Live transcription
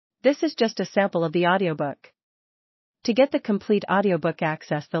This is just a sample of the audiobook. To get the complete audiobook,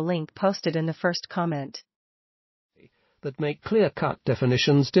 access the link posted in the first comment. That make clear-cut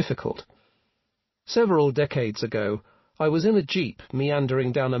definitions difficult. Several decades ago, I was in a jeep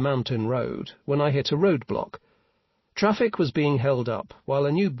meandering down a mountain road when I hit a roadblock. Traffic was being held up while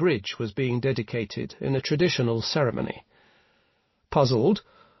a new bridge was being dedicated in a traditional ceremony. Puzzled,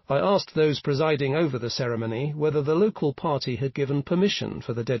 I asked those presiding over the ceremony whether the local party had given permission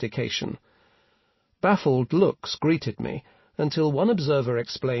for the dedication. Baffled looks greeted me until one observer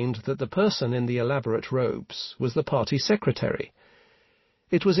explained that the person in the elaborate robes was the party secretary.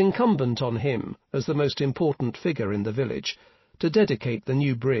 It was incumbent on him, as the most important figure in the village, to dedicate the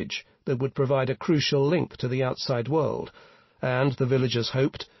new bridge that would provide a crucial link to the outside world, and, the villagers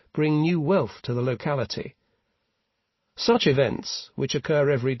hoped, bring new wealth to the locality. Such events, which occur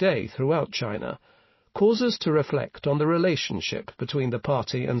every day throughout China, cause us to reflect on the relationship between the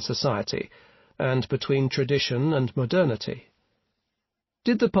party and society, and between tradition and modernity.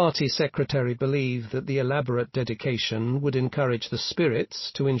 Did the party secretary believe that the elaborate dedication would encourage the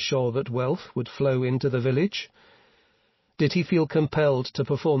spirits to ensure that wealth would flow into the village? Did he feel compelled to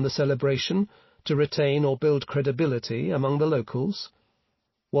perform the celebration, to retain or build credibility among the locals?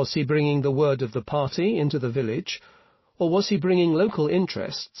 Was he bringing the word of the party into the village, or was he bringing local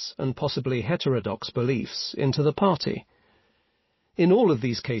interests and possibly heterodox beliefs into the party? In all of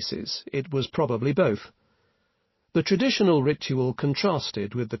these cases, it was probably both. The traditional ritual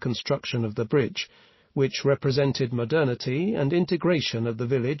contrasted with the construction of the bridge, which represented modernity and integration of the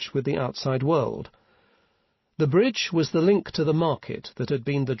village with the outside world. The bridge was the link to the market that had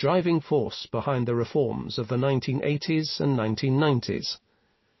been the driving force behind the reforms of the 1980s and 1990s.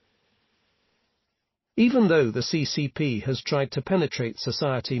 Even though the CCP has tried to penetrate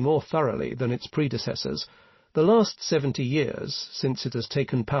society more thoroughly than its predecessors, the last 70 years, since it has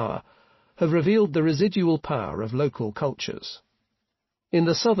taken power, have revealed the residual power of local cultures. In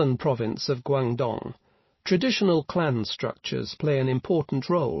the southern province of Guangdong, traditional clan structures play an important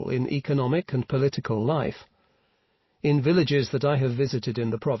role in economic and political life. In villages that I have visited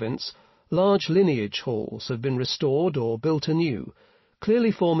in the province, large lineage halls have been restored or built anew,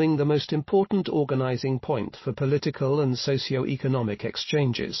 clearly forming the most important organizing point for political and socio-economic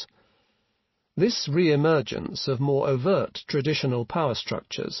exchanges. This re-emergence of more overt traditional power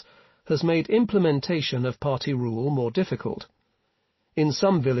structures has made implementation of party rule more difficult. In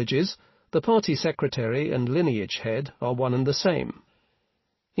some villages, the party secretary and lineage head are one and the same.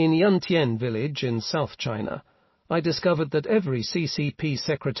 In Yantian village in South China, I discovered that every CCP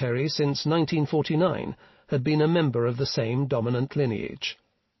secretary since 1949 had been a member of the same dominant lineage.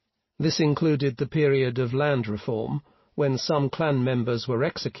 This included the period of land reform, when some clan members were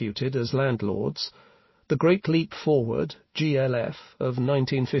executed as landlords, the Great Leap Forward, GLF, of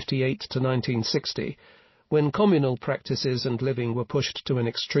 1958 to 1960, when communal practices and living were pushed to an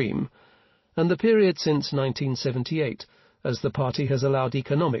extreme, and the period since 1978, as the party has allowed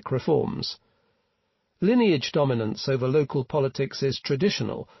economic reforms. Lineage dominance over local politics is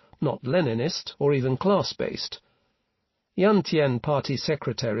traditional, not Leninist or even class-based. Yantian party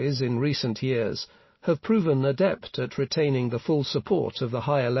secretaries in recent years have proven adept at retaining the full support of the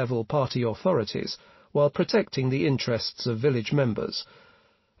higher-level party authorities while protecting the interests of village members,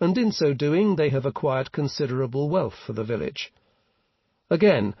 and in so doing they have acquired considerable wealth for the village.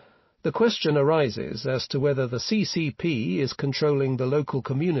 Again, the question arises as to whether the CCP is controlling the local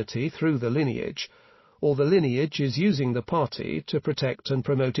community through the lineage, or the lineage is using the party to protect and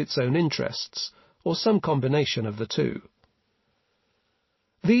promote its own interests, or some combination of the two.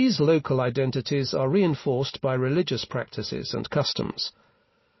 These local identities are reinforced by religious practices and customs.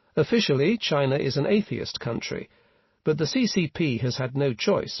 Officially, China is an atheist country, but the CCP has had no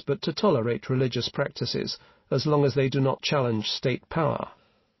choice but to tolerate religious practices as long as they do not challenge state power.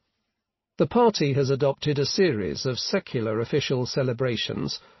 The party has adopted a series of secular official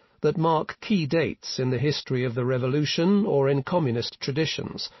celebrations that mark key dates in the history of the revolution or in communist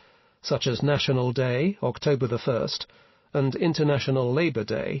traditions, such as National Day, October the 1st, and International Labour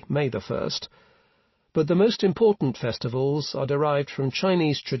Day, May the 1st, but the most important festivals are derived from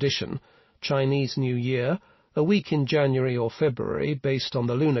Chinese tradition, Chinese New Year, a week in January or February based on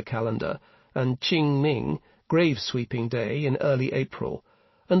the lunar calendar, and Qingming, grave-sweeping day in early April,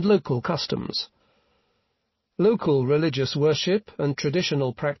 and local customs. Local religious worship and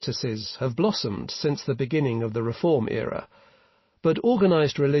traditional practices have blossomed since the beginning of the Reform era, but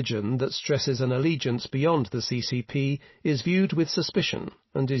organized religion that stresses an allegiance beyond the CCP is viewed with suspicion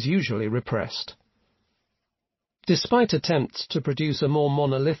and is usually repressed. Despite attempts to produce a more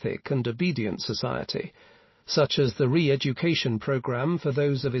monolithic and obedient society, such as the re-education program for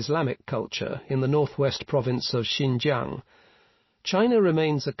those of Islamic culture in the northwest province of Xinjiang, China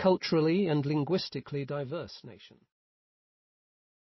remains a culturally and linguistically diverse nation.